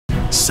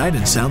Sight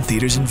and Sound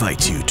Theaters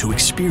invites you to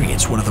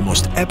experience one of the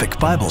most epic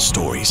Bible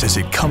stories as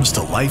it comes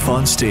to life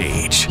on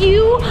stage.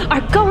 You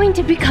are going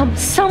to become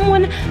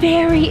someone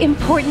very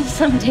important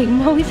someday,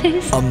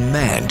 Moses. A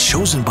man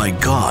chosen by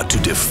God to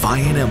defy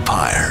an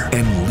empire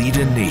and lead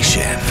a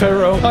nation.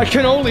 Pharaoh, I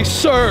can only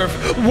serve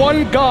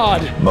one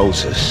God.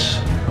 Moses,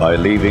 by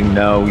leaving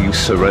now, you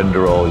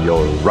surrender all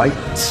your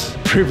rights,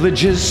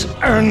 Privileges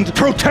and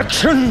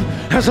protection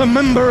as a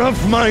member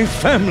of my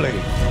family.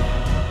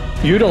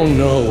 You don't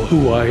know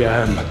who I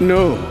am.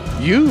 No,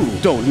 you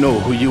don't know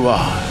who you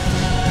are.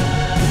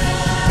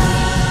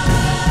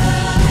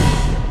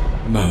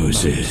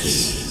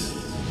 Moses,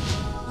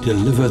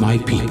 deliver my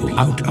people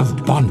out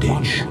of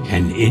bondage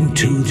and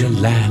into the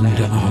land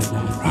of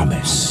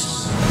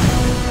promise.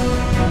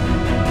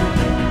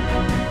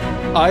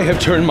 I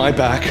have turned my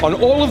back on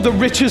all of the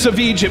riches of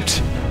Egypt.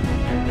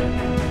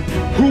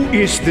 Who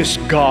is this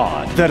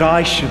God that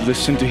I should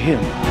listen to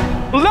him?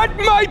 Let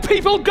my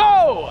people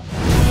go!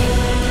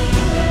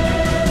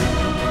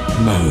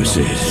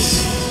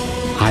 Moses,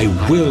 I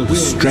will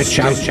stretch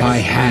out my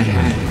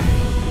hand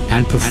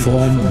and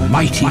perform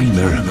mighty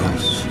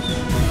miracles.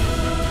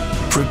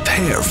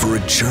 Prepare for a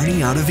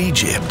journey out of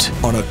Egypt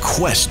on a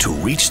quest to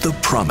reach the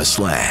Promised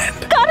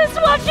Land. God is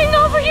watching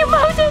over you,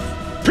 Moses.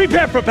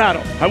 Prepare for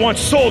battle. I want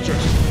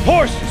soldiers,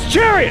 horses,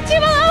 chariots. He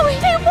will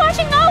always be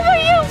watching over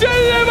you.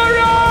 Deliver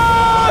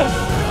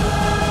us!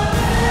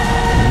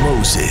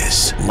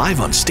 Moses, live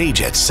on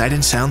stage at Sight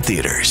and Sound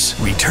Theaters,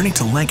 returning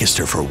to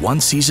Lancaster for one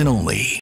season only.